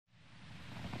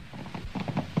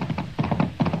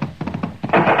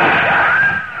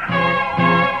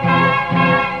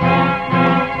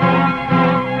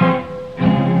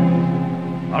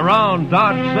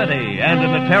Dodge City and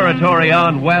in the territory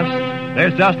on west,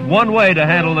 there's just one way to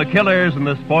handle the killers and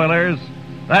the spoilers.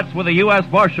 That's with a U.S.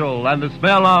 Marshal and the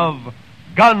smell of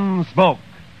gun smoke.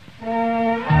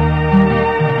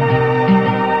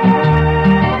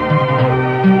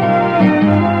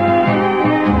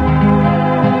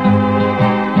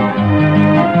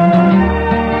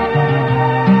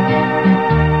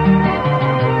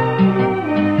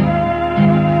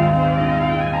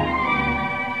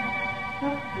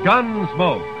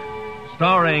 Gunsmoke,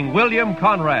 starring William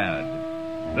Conrad.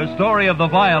 The story of the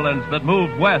violence that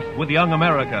moved west with young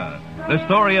America. The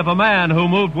story of a man who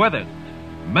moved with it.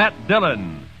 Matt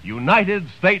Dillon, United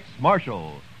States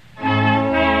Marshal.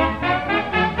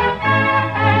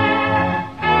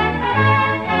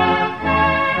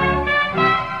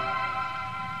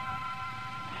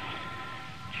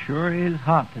 Sure is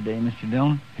hot today, Mr.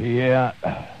 Dillon. Yeah.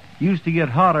 Used to get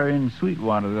hotter in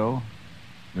Sweetwater, though.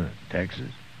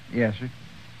 Texas? Yes,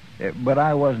 sir. But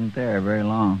I wasn't there very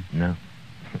long. No.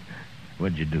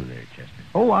 What'd you do there, Chester?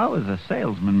 Oh, I was a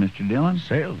salesman, Mr. Dillon.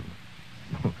 Salesman?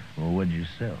 Well, what'd you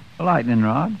sell? Lightning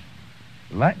rods.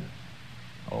 Lightning?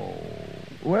 Oh,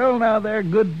 well, now, they're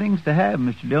good things to have,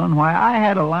 Mr. Dillon. Why, I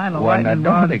had a line of Well, lightning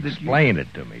now, rods. don't explain it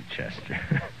to me, Chester.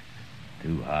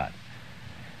 Too hot.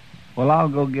 Well, I'll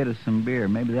go get us some beer.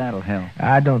 Maybe that'll help.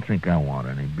 I don't think I want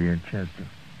any beer, Chester.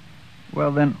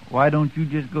 Well, then, why don't you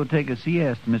just go take a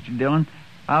siesta, Mr. Dillon?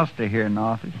 I'll stay here in the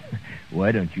office.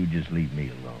 Why don't you just leave me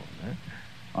alone, huh?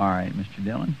 All right, Mr.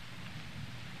 Dillon.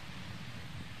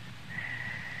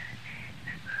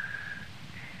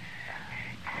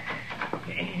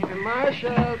 Hey,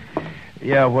 Marshal.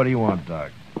 Yeah, what do you want,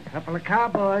 Doc? A couple of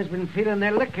cowboys been feeling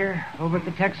their liquor over at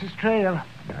the Texas Trail.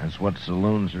 That's what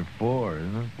saloons are for,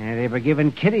 isn't it? And they were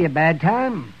giving Kitty a bad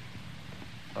time.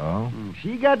 Oh?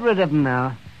 She got rid of them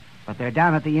now. But they're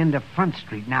down at the end of Front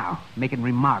Street now, making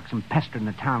remarks and pestering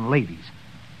the town ladies.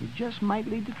 It just might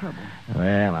lead to trouble.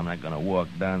 Well, I'm not going to walk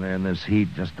down there in this heat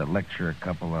just to lecture a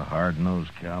couple of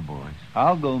hard-nosed cowboys.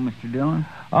 I'll go, Mr. Dillon.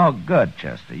 Oh, good,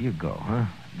 Chester. You go, huh?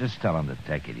 Just tell them to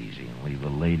take it easy and leave the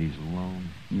ladies alone.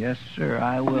 Yes, sir,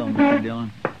 I will, Mr.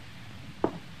 Dillon.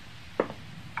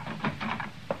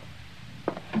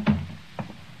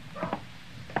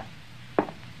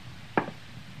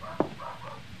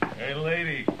 Hey,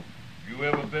 lady, you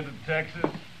ever been to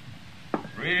Texas?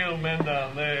 Real men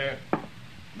down there.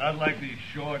 Not like these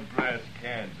short grass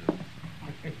Kansas.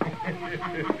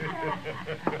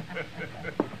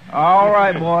 All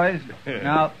right, boys.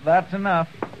 Now, that's enough.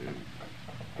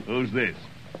 Who's this?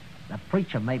 The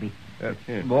preacher, maybe.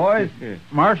 Boys,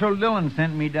 Marshal Dillon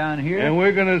sent me down here. And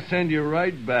we're going to send you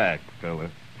right back, fella.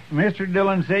 Mr.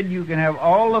 Dillon said you can have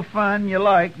all the fun you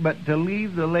like, but to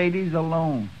leave the ladies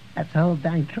alone. That's the whole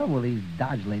dang trouble with these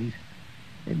Dodge ladies.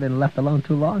 They've been left alone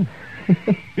too long.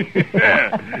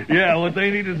 Yeah, what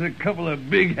they need is a couple of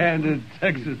big-handed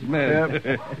Texas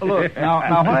men. Look,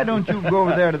 now, why don't you go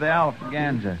over there to the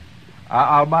Alfaganza?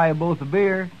 I'll buy you both a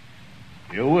beer.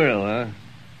 You will, huh?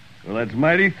 Well, that's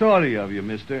mighty thoughty of you,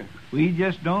 mister. We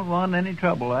just don't want any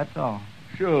trouble, that's all.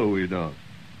 Sure we don't.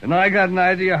 And I got an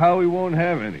idea how we won't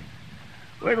have any.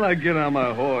 Wait till I get on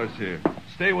my horse here.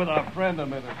 Stay with our friend a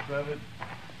minute, Trevor.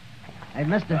 Hey,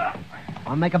 mister,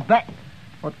 I'll make a bet.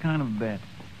 What kind of bet?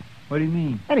 What do you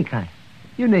mean? Any kind.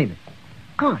 You name it.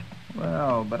 Come on.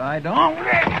 Well, but I don't...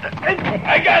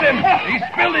 I got him! He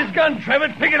spilled his gun, Trevor.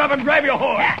 Pick it up and grab your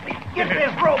horse. Get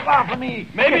this rope off of me.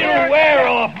 Maybe it'll wear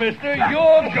off, mister.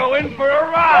 You're going for a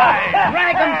ride.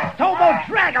 Drag him, Tobo,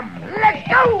 drag him. Let's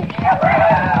go.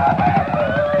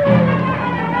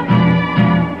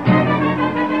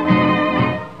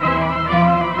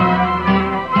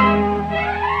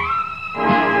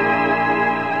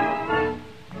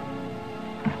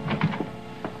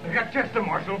 Chester,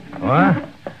 Marshal. What?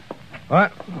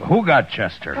 What? Who got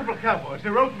Chester? A couple of cowboys.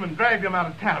 The ropesman dragged him out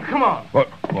of town. Come on.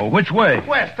 Well, which way?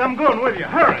 West, I'm going with you.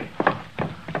 Hurry.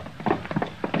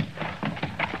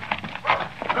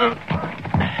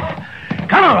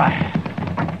 Come on.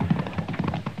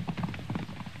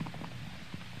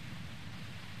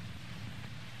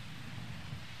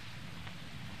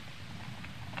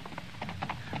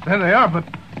 There they are, but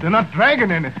they're not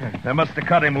dragging anything. They must have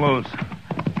cut him loose.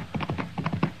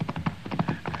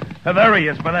 There he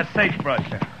is, by that sagebrush.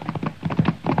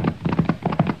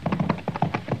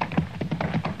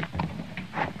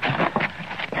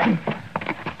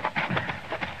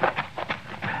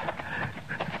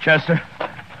 Chester.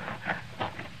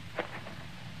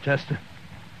 Chester.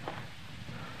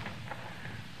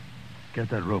 Get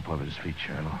that rope off his feet,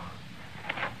 Shiloh.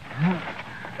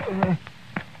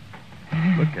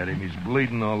 Look at him. He's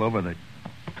bleeding all over. They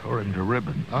Tore him to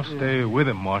ribbons. I'll stay with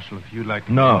him, Marshal, if you'd like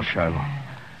to. No, Shiloh.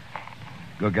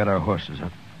 Go get our horses, huh?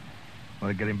 I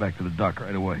want to get him back to the dock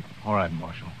right away. All right,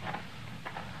 Marshal.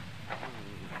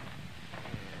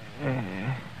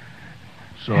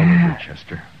 It's all over,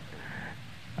 Chester.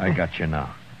 I got you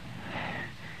now.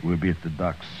 We'll be at the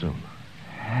docks soon.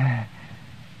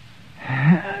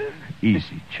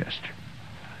 Easy, Chester.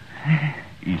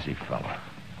 Easy, fella.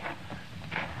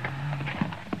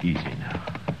 Easy now.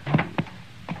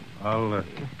 I'll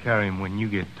carry him when you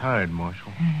get tired,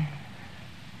 Marshal.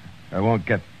 I won't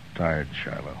get tired,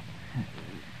 Shiloh.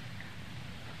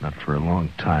 Not for a long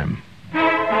time.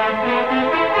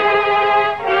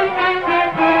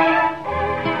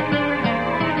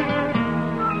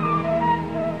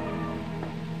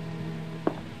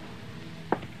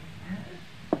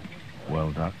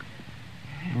 Well, Doc?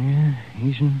 Yeah,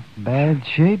 he's in bad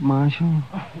shape, Marshal.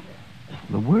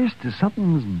 The worst is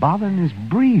something's bothering his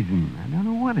breathing. I don't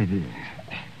know what it is.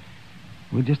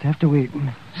 We'll just have to wait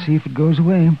and see if it goes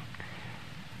away.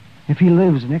 If he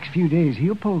lives the next few days,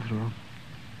 he'll pull through.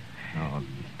 Oh,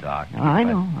 Doc. I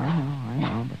know.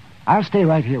 But I'll stay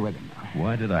right here with him.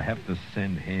 Why did I have to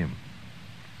send him?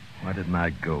 Why didn't I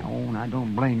go? Oh, now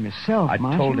don't blame yourself, I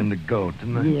Marshal. told him to go,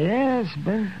 didn't I? Yes,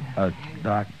 but...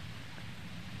 Doc,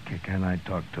 can I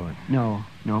talk to him? No,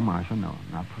 Marshal, no.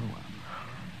 Not for a while.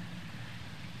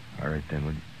 All right,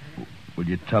 then. Would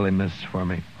you tell him this for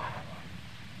me?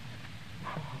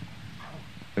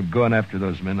 I'm going after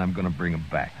those men. I'm going to bring them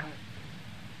back.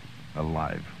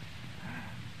 Alive.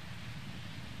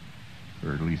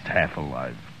 Or at least half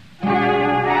alive.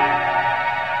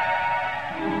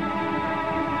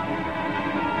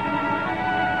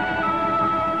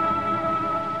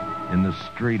 In the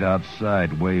street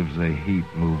outside, waves of heat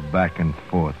move back and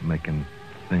forth, making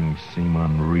things seem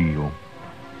unreal.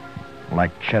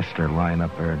 Like Chester lying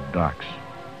up there at docks.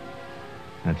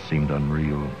 That seemed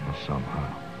unreal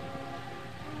somehow.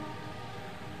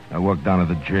 I walked down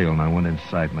to the jail and I went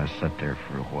inside and I sat there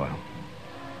for a while.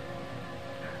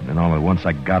 And then all at once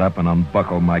I got up and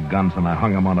unbuckled my guns and I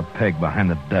hung them on a peg behind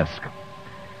the desk.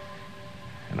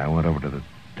 And I went over to the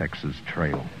Texas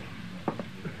Trail.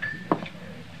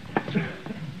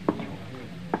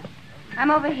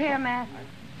 I'm over here, Matt.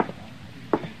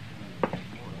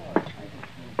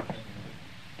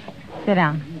 Sit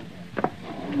down.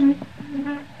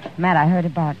 Matt, I heard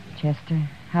about Chester.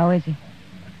 How is he?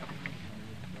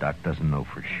 Doc doesn't know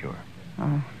for sure.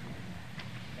 Oh.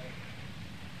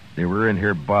 They were in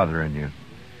here bothering you.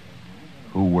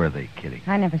 Who were they, Kitty?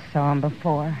 I never saw him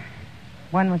before.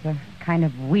 One was a kind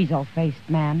of weasel-faced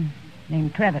man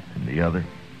named Trevitt. And the other?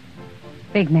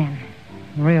 Big man.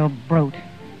 Real brute.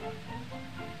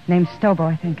 Named Stobo,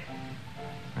 I think.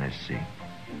 I see.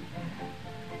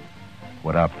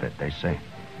 What outfit, they say?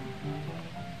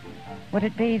 Would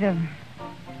it be the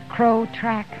Crow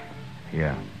Track?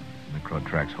 Yeah. The Crow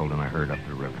Track's holding a herd up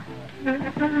the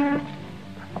river.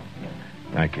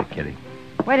 Thank you, Kitty.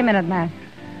 Wait a minute, Matt.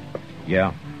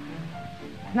 Yeah?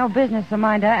 It's no business of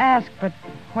mine to ask, but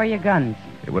where are your guns?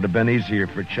 It would have been easier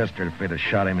for Chester if they'd have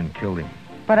shot him and killed him.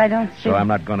 But I don't see... So I'm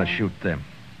not going to shoot them.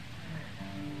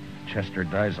 Chester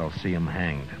dies, I'll see him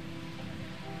hanged.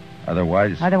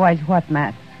 Otherwise... Otherwise what,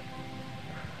 Matt?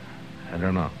 I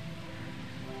don't know.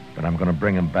 But I'm going to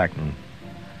bring him back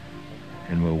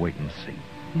and we'll wait and see.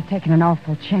 You're taking an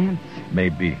awful chance.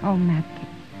 Maybe. Oh, Matt.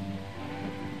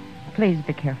 Please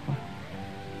be careful.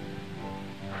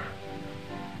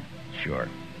 Sure.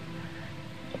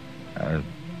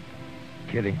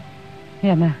 Kitty,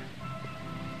 Yeah, Matt.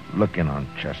 look in on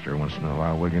Chester once in a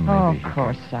while, will you? Maybe Oh, he of can-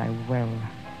 course I will.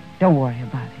 Don't worry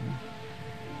about him.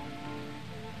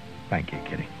 Thank you,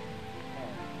 Kitty.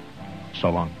 So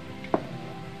long.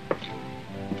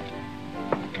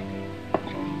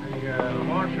 Hey,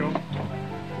 Marshal,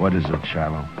 What is it,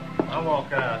 Shiloh? I'll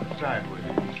walk outside with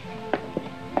you.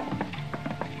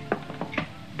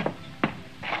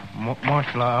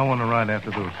 Marshal, I want to ride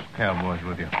after those cowboys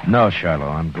with you. No, Shiloh,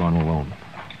 I'm going alone.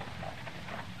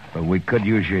 But we could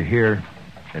use you here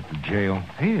at the jail.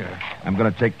 Here? I'm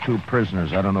going to take 2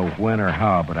 prisoners. I don't know when or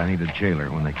how, but I need a jailer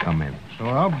when they come in. So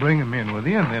I'll bring them in with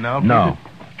you, and then I'll... No.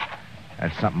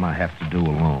 That's something I have to do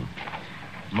alone.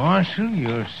 Marshal,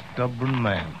 you're a stubborn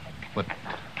man. But,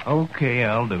 okay,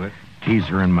 I'll do it. Keys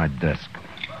are in my desk.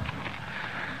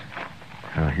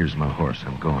 Here's my horse.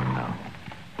 I'm going now.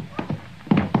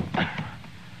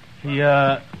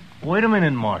 Wait a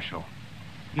minute, Marshal.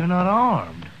 You're not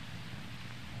armed.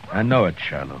 I know it,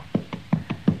 Shiloh.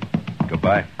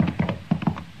 Goodbye.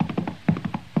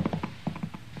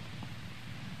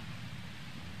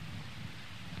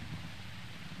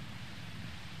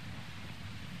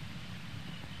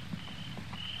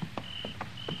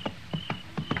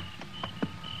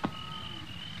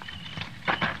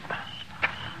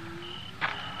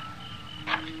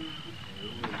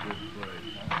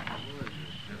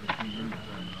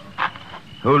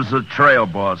 Who's the trail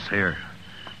boss here?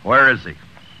 Where is he?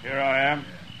 Here I am,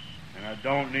 and I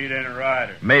don't need any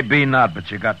rider. Maybe not, but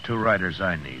you got 2 riders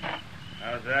I need.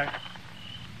 How's that?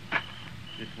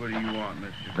 Just what do you want,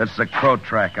 mister? That's the Crow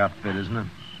Track outfit, isn't it?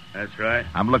 That's right.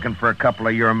 I'm looking for a couple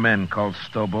of your men called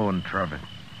Stobo and Trevor.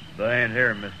 They ain't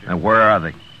here, mister. And where are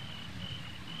they?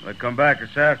 They come back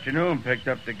this afternoon, picked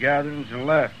up the gatherings, and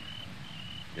left.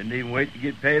 Didn't even wait to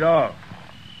get paid off.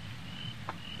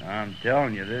 I'm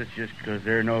telling you this just because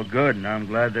they're no good, and I'm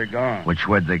glad they're gone. Which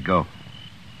way'd they go?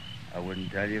 I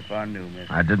wouldn't tell you if I knew,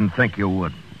 mister. I didn't think you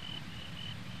would.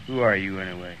 Who are you,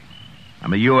 anyway?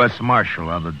 I'm a U.S. Marshal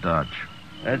out of Dodge.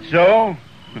 That's so?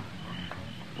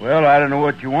 Well, I don't know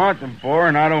what you want them for,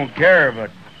 and I don't care, but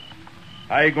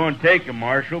how you going to take them,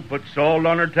 Marshal? Put salt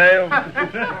on her tail?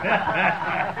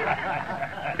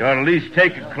 You ought to at least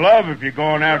take a club if you're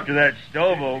going after that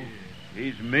Stobo.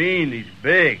 He's mean, he's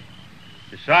big.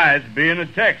 Besides being a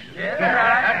Texan.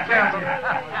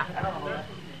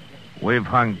 We've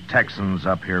hung Texans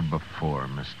up here before,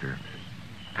 mister.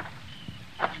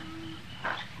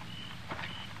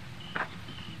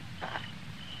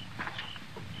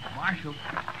 Marshal.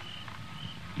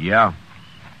 Yeah?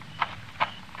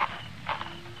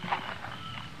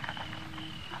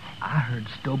 I heard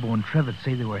Stobo and Trevitt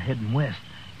say they were heading west,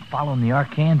 following the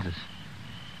Arkansas.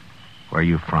 Where are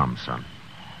you from, son?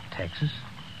 Texas,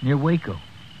 near Waco.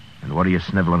 And what are you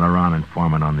sniveling around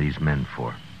informing on these men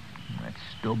for? That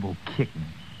Stobo kicked me,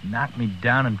 knocked me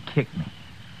down and kicked me.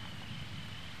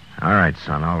 All right,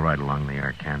 son, I'll ride along the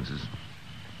Arkansas.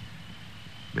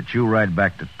 But you ride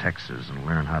back to Texas and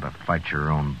learn how to fight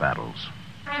your own battles.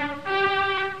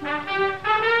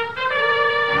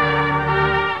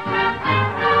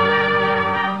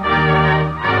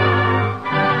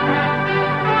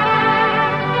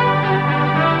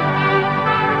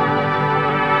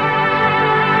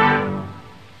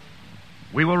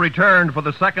 We will return for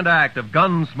the second act of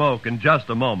Gunsmoke in just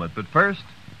a moment. But first,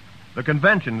 the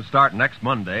conventions start next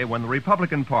Monday when the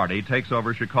Republican Party takes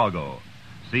over Chicago.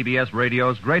 CBS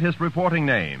Radio's greatest reporting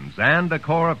names and a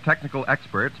corps of technical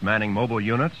experts manning mobile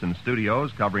units and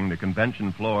studios covering the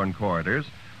convention floor and corridors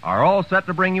are all set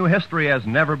to bring you history as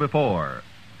never before.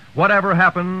 Whatever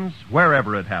happens,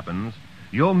 wherever it happens,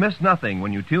 you'll miss nothing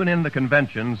when you tune in the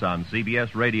conventions on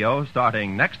CBS Radio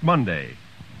starting next Monday.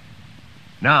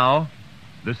 Now,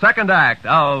 the second act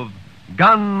of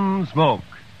Gunsmoke.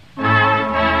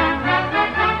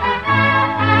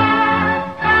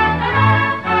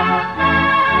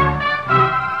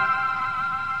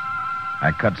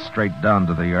 I cut straight down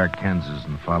to the Arkansas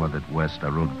and followed it west. I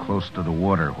rode close to the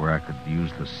water where I could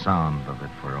use the sound of it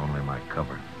for only my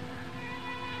cover.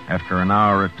 After an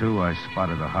hour or 2, I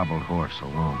spotted a hobbled horse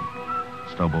alone.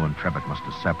 Stobo and Trevitt must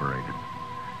have separated.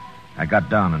 I got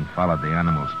down and followed the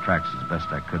animal's tracks as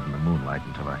best I could in the moonlight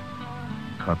until I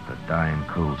caught the dying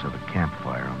coals of a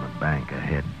campfire on the bank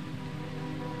ahead.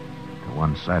 To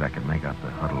one side, I could make out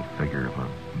the huddled figure of a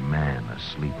man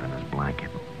asleep in his blanket.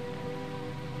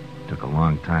 It took a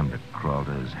long time to crawl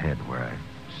to his head where I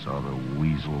saw the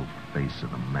weasel face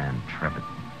of the man Trevitt.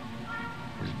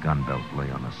 His gun belt lay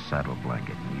on a saddle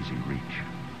blanket in easy reach.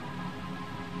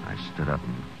 I stood up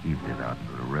and heaved it out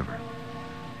into the river.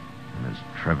 And as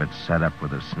Trevitt sat up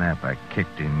with a snap, I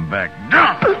kicked him back.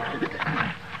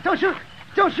 Don't shoot!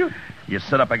 Don't shoot! You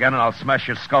sit up again and I'll smash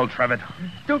your skull, Trevitt.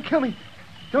 Don't kill me!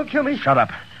 Don't kill me! Shut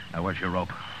up. Now, where's your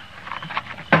rope?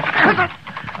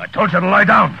 I told you to lie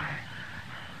down.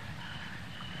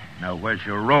 Now, where's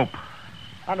your rope?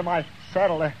 Under my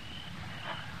saddle there.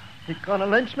 You gonna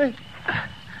lynch me?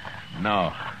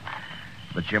 No.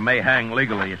 But you may hang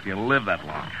legally if you live that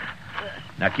long.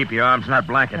 Now, keep your arms in that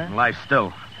blanket and lie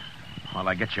still while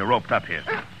I get you roped up here.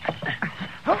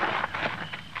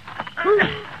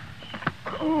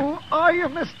 Who are you,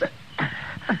 mister?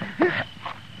 Yeah,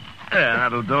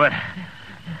 that'll do it.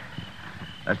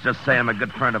 Let's just say I'm a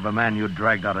good friend of a man you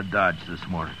dragged out of Dodge this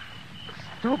morning.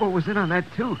 Stobo was in on that,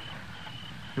 too.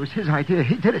 It was his idea.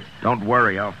 He did it. Don't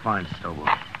worry, I'll find Stobo.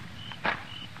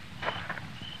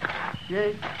 You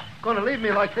ain't gonna leave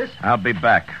me like this? I'll be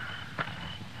back.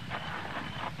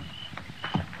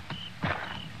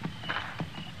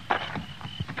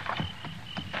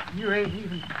 You ain't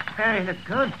even carrying a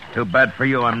gun. Too bad for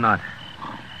you, I'm not.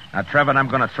 Now, Trevor, I'm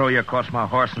going to throw you across my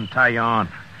horse and tie you on.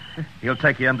 He'll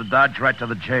take you into Dodge right to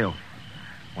the jail.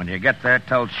 When you get there,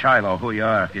 tell Shiloh who you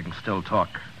are if you can still talk.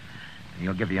 And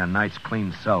he'll give you a nice,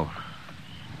 clean cell.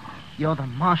 You're the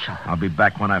marshal. I'll be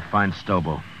back when I find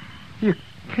Stobo. You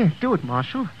can't do it,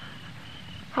 Marshal.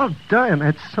 I'll die on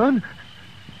that, son.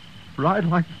 Ride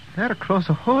like that across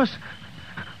a horse.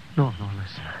 No,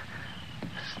 listen.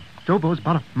 Stobo's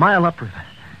about a mile upriver.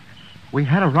 We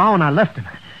had a row and I left him.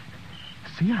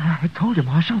 See, I told you,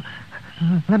 Marshal.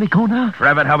 Let me go now.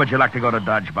 Trevitt, how would you like to go to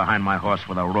Dodge behind my horse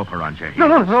with a rope around your heels?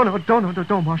 No,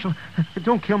 don't, Marshal.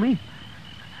 Don't kill me.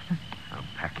 I'll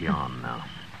pack you on now.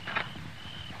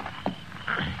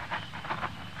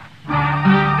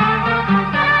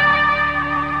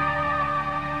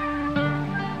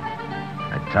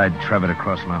 I tied Trevitt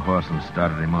across my horse and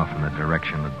started him off in the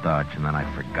direction of Dodge, and then I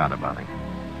forgot about him.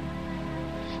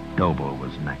 Stobo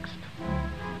was next.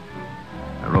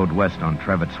 I rode west on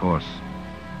Trevitt's horse.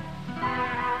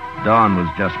 Dawn was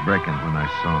just breaking when I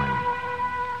saw him,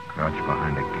 crouched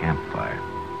behind a campfire,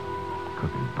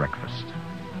 cooking breakfast.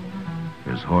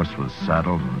 His horse was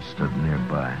saddled and stood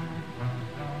nearby.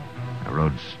 I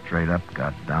rode straight up,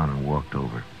 got down, and walked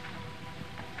over.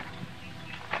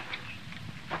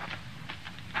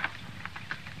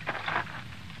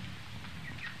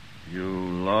 You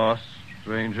lost,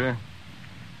 stranger?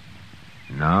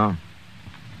 No,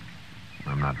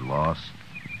 I'm not lost.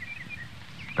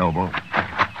 Stobo.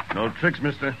 No tricks,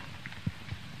 mister.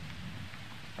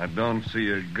 I don't see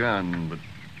a gun, but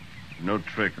no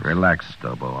tricks. Relax,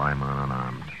 Stobo. I'm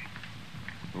unarmed.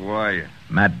 Who are you?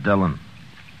 Matt Dillon.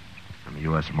 I'm a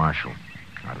U.S. Marshal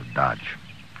out of Dodge.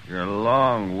 You're a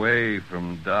long way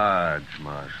from Dodge,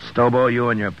 Marshal. Stobo, you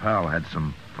and your pal had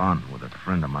some fun with a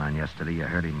friend of mine yesterday. You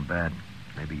hurt him bad.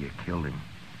 Maybe you killed him.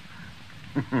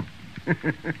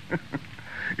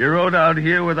 You rode out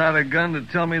here without a gun to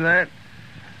tell me that?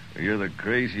 You're the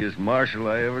craziest marshal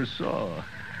I ever saw.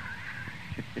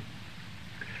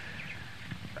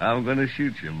 I'm going to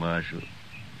shoot you, Marshal,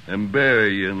 and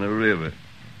bury you in the river.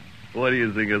 What do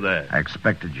you think of that? I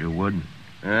expected you would.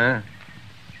 Huh?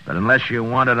 But unless you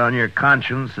want it on your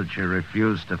conscience that you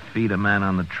refused to feed a man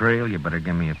on the trail, you better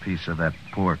give me a piece of that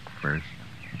pork first.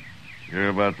 You're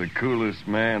about the coolest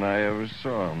man I ever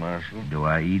saw, Marshal. Do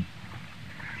I eat?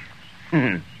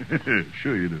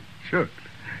 Sure you do. Sure.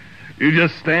 You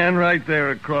just stand right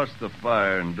there across the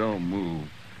fire and don't move.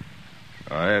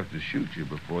 I have to shoot you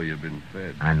before you've been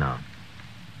fed. I know.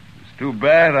 It's too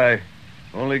bad I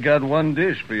only got one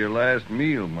dish for your last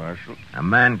meal, Marshal. A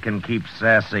man can keep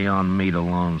sassy on meat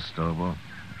alone, Stobo.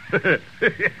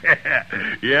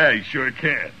 Yeah, he sure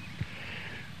can.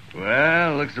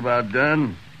 Well, looks about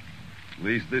done. At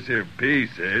least this here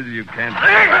piece says you can't...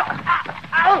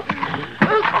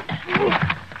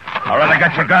 All right, I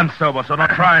got your gun, Stobo, so don't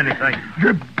try anything.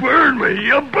 You burn me!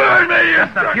 You burn me!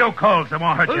 Just a few colds. It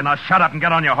won't hurt you. Now shut up and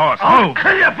get on your horse. I'll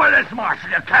kill you for this, Marshal.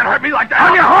 You can't hurt me like that.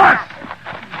 On your horse!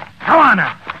 Come on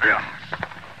now.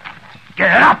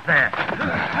 Get up there.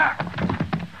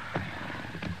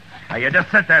 Now, you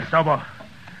just sit there, Stobo.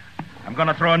 I'm going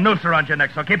to throw a noose around your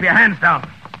neck, so keep your hands down.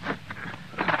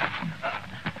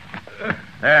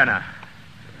 There now.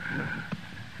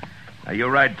 Now, you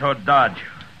ride toward Dodge.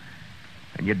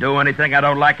 And you do anything I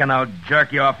don't like, and I'll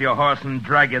jerk you off your horse and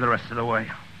drag you the rest of the way.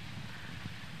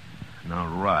 Now,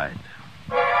 ride.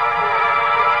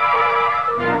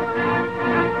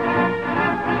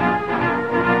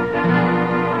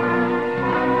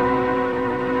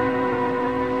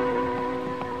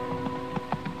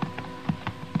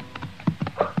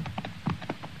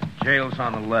 The jail's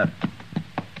on the left.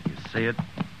 You see it?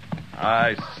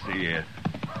 I see it.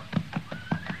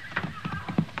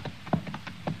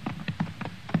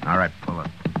 All right, pull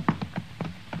up.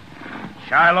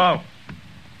 Shiloh!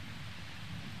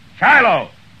 Shiloh!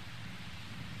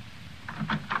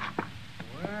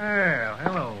 Well,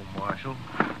 hello, Marshal.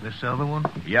 This other one?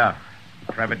 Yeah.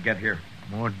 Trevitt, get here.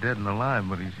 More dead than alive,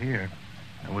 but he's here.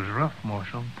 It was rough,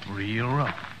 Marshal. Real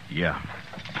rough. Yeah.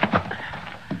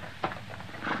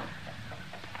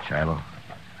 Shiloh,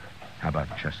 how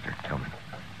about Chester? Tell me.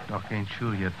 Doc ain't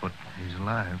sure yet, but he's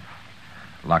alive.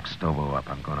 Lock Stobo up.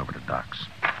 I'm going over to Doc's.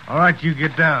 All right, you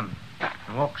get down.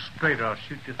 And walk straight, or I'll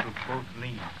shoot you through both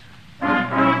knees.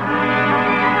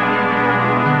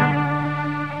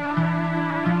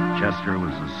 Chester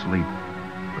was asleep,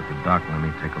 but the doc let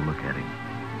me take a look at him.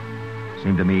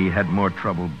 Seemed to me he had more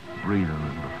trouble breathing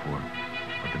than before.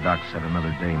 But the doc said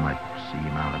another day might see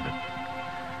him out of it.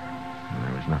 And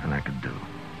there was nothing I could do.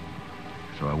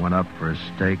 So I went up for a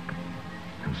steak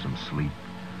and some sleep.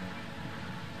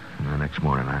 And the next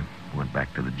morning I went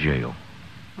back to the jail.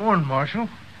 Morning, Marshal.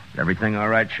 Everything all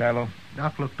right, Shiloh?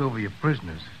 Doc looked over your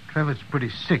prisoners. Trevitt's pretty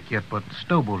sick yet, but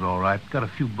Stobo's all right. Got a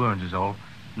few burns is all.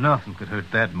 Nothing could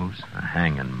hurt that moose. A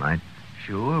hanging might.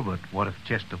 Sure, but what if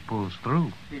Chester pulls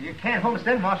through? You can't hold us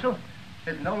in, Marshal.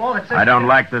 There's no law that says... I don't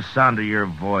like the sound of your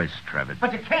voice, Trevitt.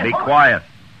 But you can't Be hold... quiet.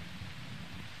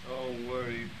 Don't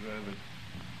worry, Travis.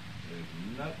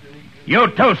 There's nothing he can... You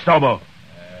too, Stobo.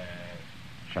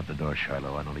 Shut the door,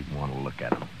 Shiloh. I don't even want to look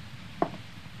at him.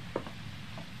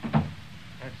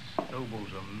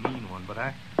 Stobo's a mean one, but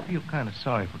I feel kind of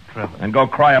sorry for Trevor. And go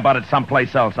cry about it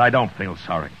someplace else. I don't feel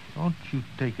sorry. Don't you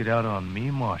take it out on me,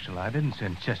 Marshal. I didn't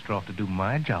send Chester off to do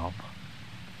my job.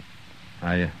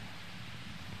 Yeah.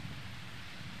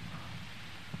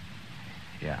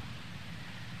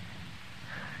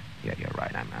 Yeah, you're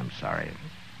right. I'm sorry.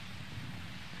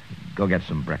 Go get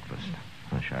some breakfast,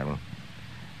 huh, Shiloh?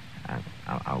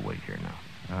 I'll wait here now.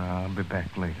 I'll be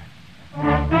back later.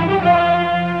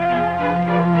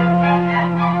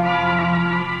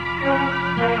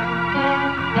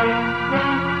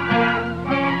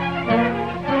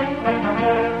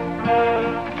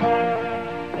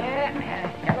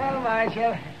 Hello,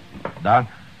 Marshal. Doc?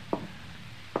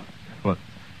 What?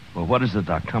 Well, what is the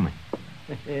doc coming?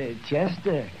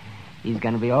 Chester. He's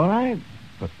going to be all right.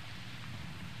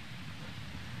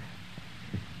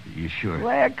 You sure?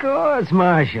 Why, of course,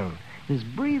 Marshal. His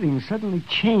breathing suddenly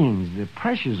changed. The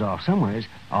pressure's off somewhere.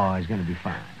 Oh, he's going to be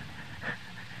fine.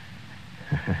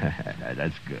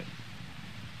 That's good.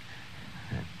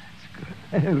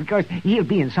 That's good. Of course, he'll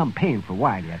be in some pain for a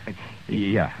while yet, but...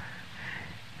 Yeah.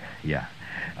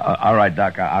 All right,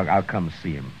 Doc. I'll come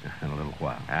see him in a little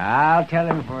while. I'll tell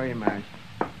him for you, Marshal.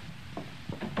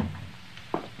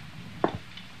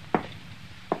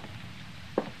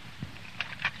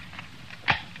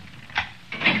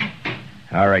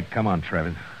 All right, come on,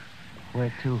 Trevor.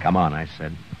 Where to? Come on, I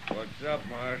said. What's up,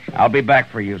 Marshal? I'll be back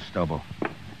for you, Stobo.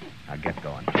 Now get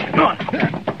going. Come on.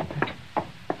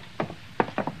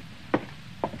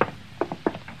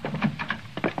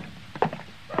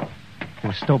 It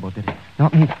was Stobo, did it?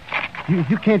 Not me.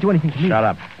 You can't do anything to me. Shut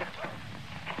up.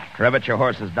 Trevitt, your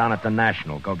horse is down at the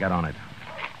National. Go get on it.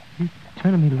 You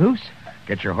turning me loose?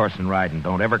 Get your horse and ride, and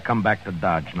don't ever come back to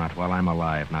Dodge, not while I'm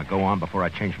alive. Now go on before I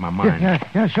change my mind.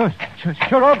 Yeah, sure,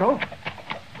 I'll go.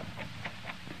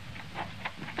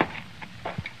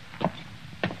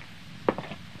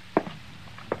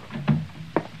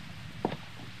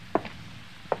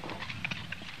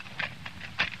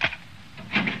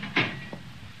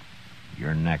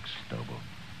 You're next, Stobo.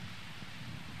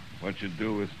 What you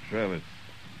do with Travis?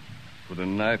 Put a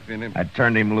knife in him? I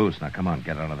turned him loose. Now come on,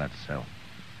 get out of that cell.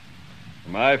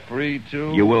 Am I free,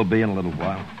 too? You will be in a little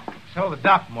while. Tell the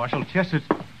doc, Marshal. Chester's...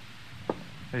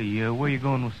 Hey, where you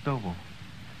going with Stobo?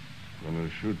 Gonna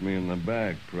shoot me in the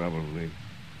back, probably.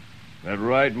 That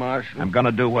right, Marshal? I'm going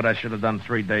to do what I should have done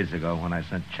 3 days ago when I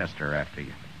sent Chester after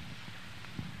you.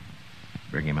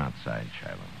 Bring him outside,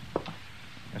 Shiloh.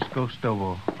 Let's go,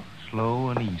 Stobo. Slow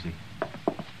and easy.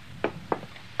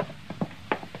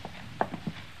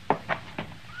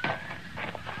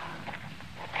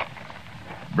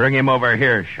 Bring him over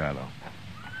here, Shiloh.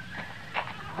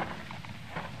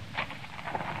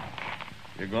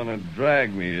 You're gonna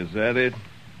drag me, is that it?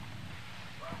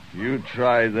 You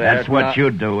try that. That's what now.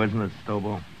 you do, isn't it,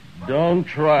 Stobo? Don't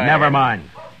try. Never mind.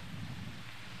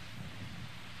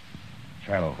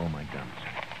 Shiloh, hold my guns.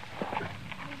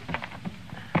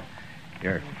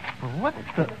 Here. What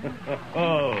the...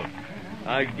 Oh,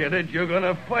 I get it. You're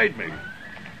gonna fight me.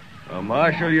 Well,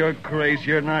 Marshal, you're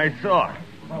crazier than I thought.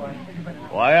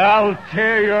 Why, I'll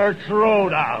tear your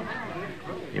throat out.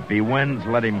 If he wins,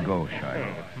 let him go,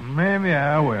 Shiloh. Maybe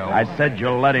I will. I said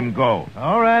you'll let him go.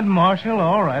 All right, Marshal,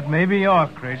 all right. Maybe you're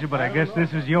crazy, but I guess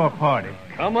this is your party.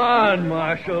 Come on,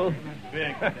 Marshal.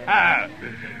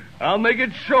 I'll make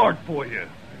it short for you.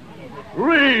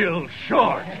 Real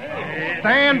short.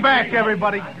 Stand back,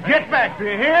 everybody. Get back, do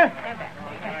you hear?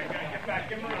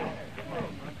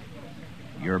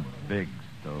 You're big,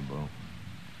 Stobo,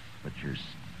 but you're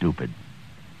stupid.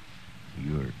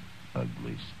 You're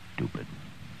ugly stupid.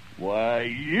 Why,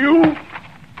 you...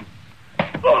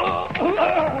 I'll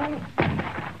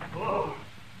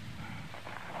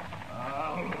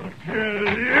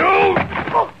kill you.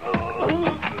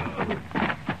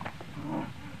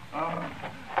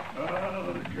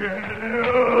 I'll kill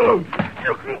you.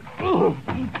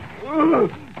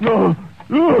 No.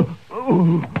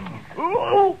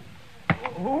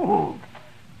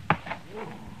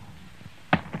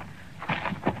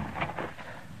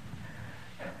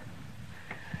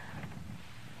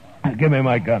 Give me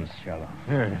my guns, Shiloh.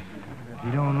 Here.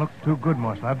 You don't look too good,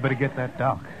 Marshal. I'd better get that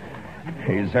doc.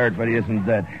 He's hurt, but he isn't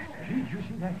dead.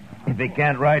 If he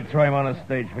can't ride, throw him on a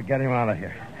stage, but get him out of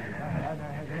here.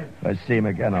 If I see him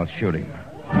again, I'll shoot him.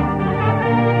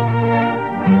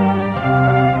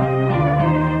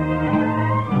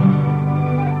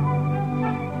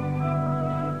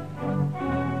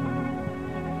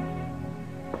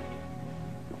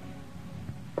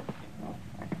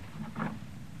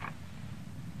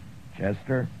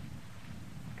 Chester?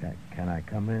 Can I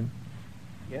come in?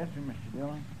 Yes, sir, Mr.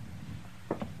 Dillon.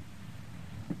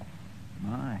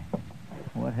 My,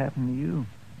 What happened to you?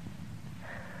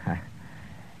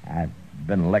 I've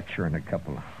been lecturing a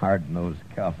couple of hard-nosed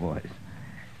cowboys.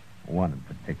 One in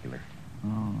particular.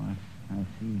 Oh, I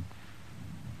see.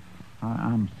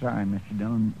 I'm sorry, Mr.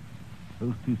 Dillon.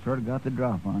 Those two sort of got the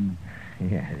drop on me.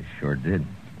 Yeah, it sure did.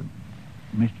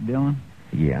 Mr. Dillon?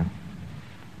 Yeah?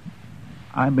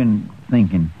 I've been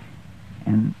thinking,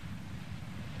 and...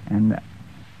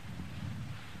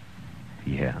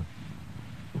 Yeah?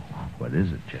 What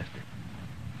is it, Chester?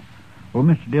 Well,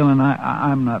 Mr. Dillon,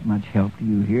 I'm not much help to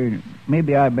you here.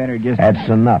 Maybe I better just... That's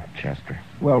enough, Chester.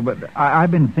 Well, but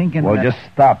I've been thinking... Well, just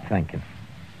stop thinking.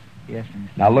 Yes, sir.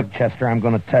 Now, look, Chester, I'm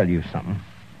going to tell you something.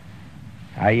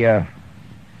 I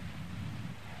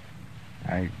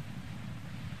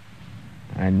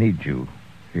need you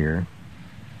here.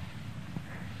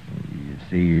 You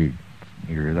see,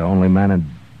 you're the only man in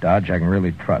Dodge I can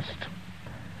really trust.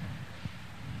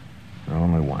 The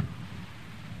only one.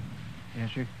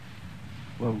 Yes, sir.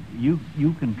 Well, you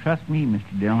can trust me,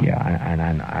 Mr. Dillon. Yeah,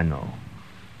 I know.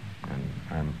 And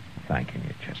I'm thanking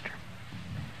you, Chester.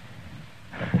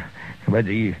 But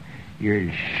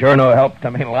you're sure no help to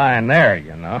me lying there,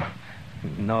 you know.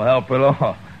 No help at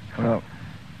all. Well,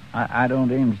 I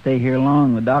don't aim to stay here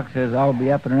long. The doc says I'll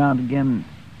be up and around again.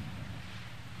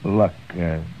 Look,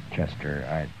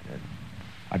 Chester,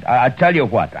 I tell you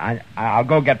what. I'll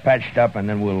go get patched up, and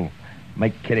then we'll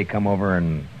make Kitty come over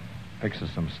and fix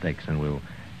us some steaks, and we'll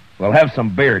have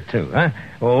some beer too, huh?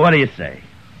 Well, what do you say?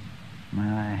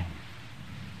 My,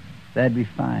 that'd be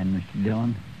fine, Mr.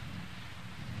 Dillon.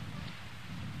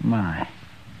 My,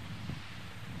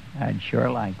 I'd sure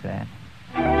like that.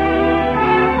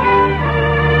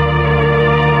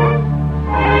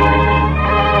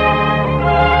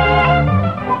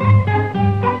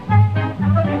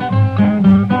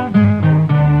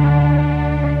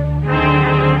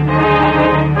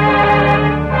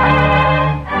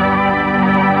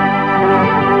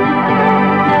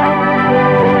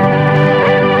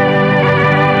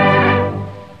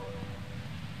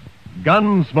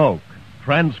 Gunsmoke,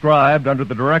 transcribed under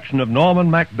the direction of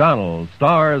Norman MacDonald,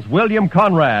 stars William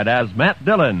Conrad as Matt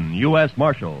Dillon, U.S.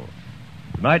 Marshal.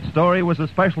 Tonight's story was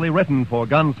especially written for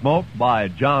Gunsmoke by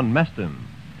John Meston,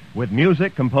 with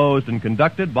music composed and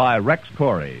conducted by Rex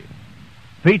Corey.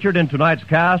 Featured in tonight's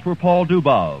cast were Paul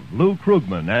Dubov, Lou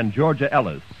Krugman, and Georgia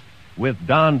Ellis, with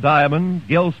Don Diamond,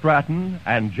 Gil Stratton,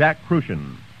 and Jack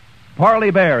Crucian.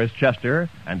 Parley Bear is Chester,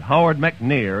 and Howard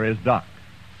McNear is Doc.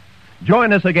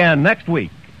 Join us again next week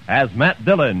as Matt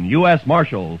Dillon, U.S.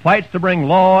 Marshal, fights to bring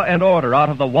law and order out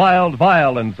of the wild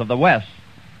violence of the West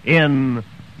in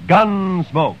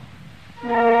Gunsmoke.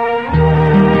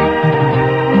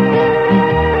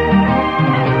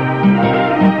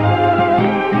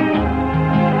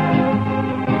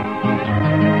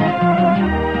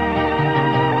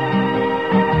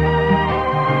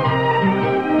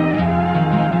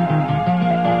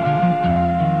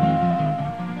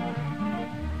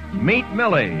 Meet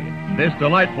Millie. This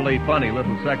delightfully funny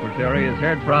little secretary is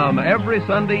heard from every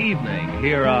Sunday evening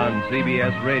here on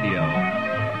CBS Radio.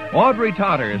 Audrey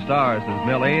Totter stars as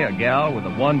Millie, a gal with a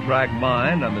one-track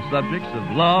mind on the subjects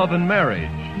of love and marriage,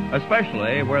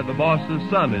 especially where the boss's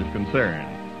son is concerned.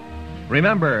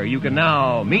 Remember, you can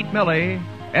now meet Millie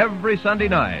every Sunday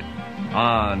night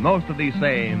on most of these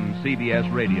same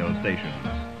CBS radio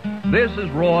stations. This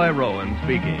is Roy Rowan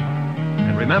speaking.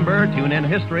 And remember, tune in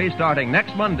History starting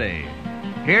next Monday.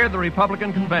 Hear the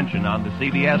Republican Convention on the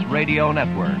CBS Radio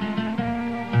Network.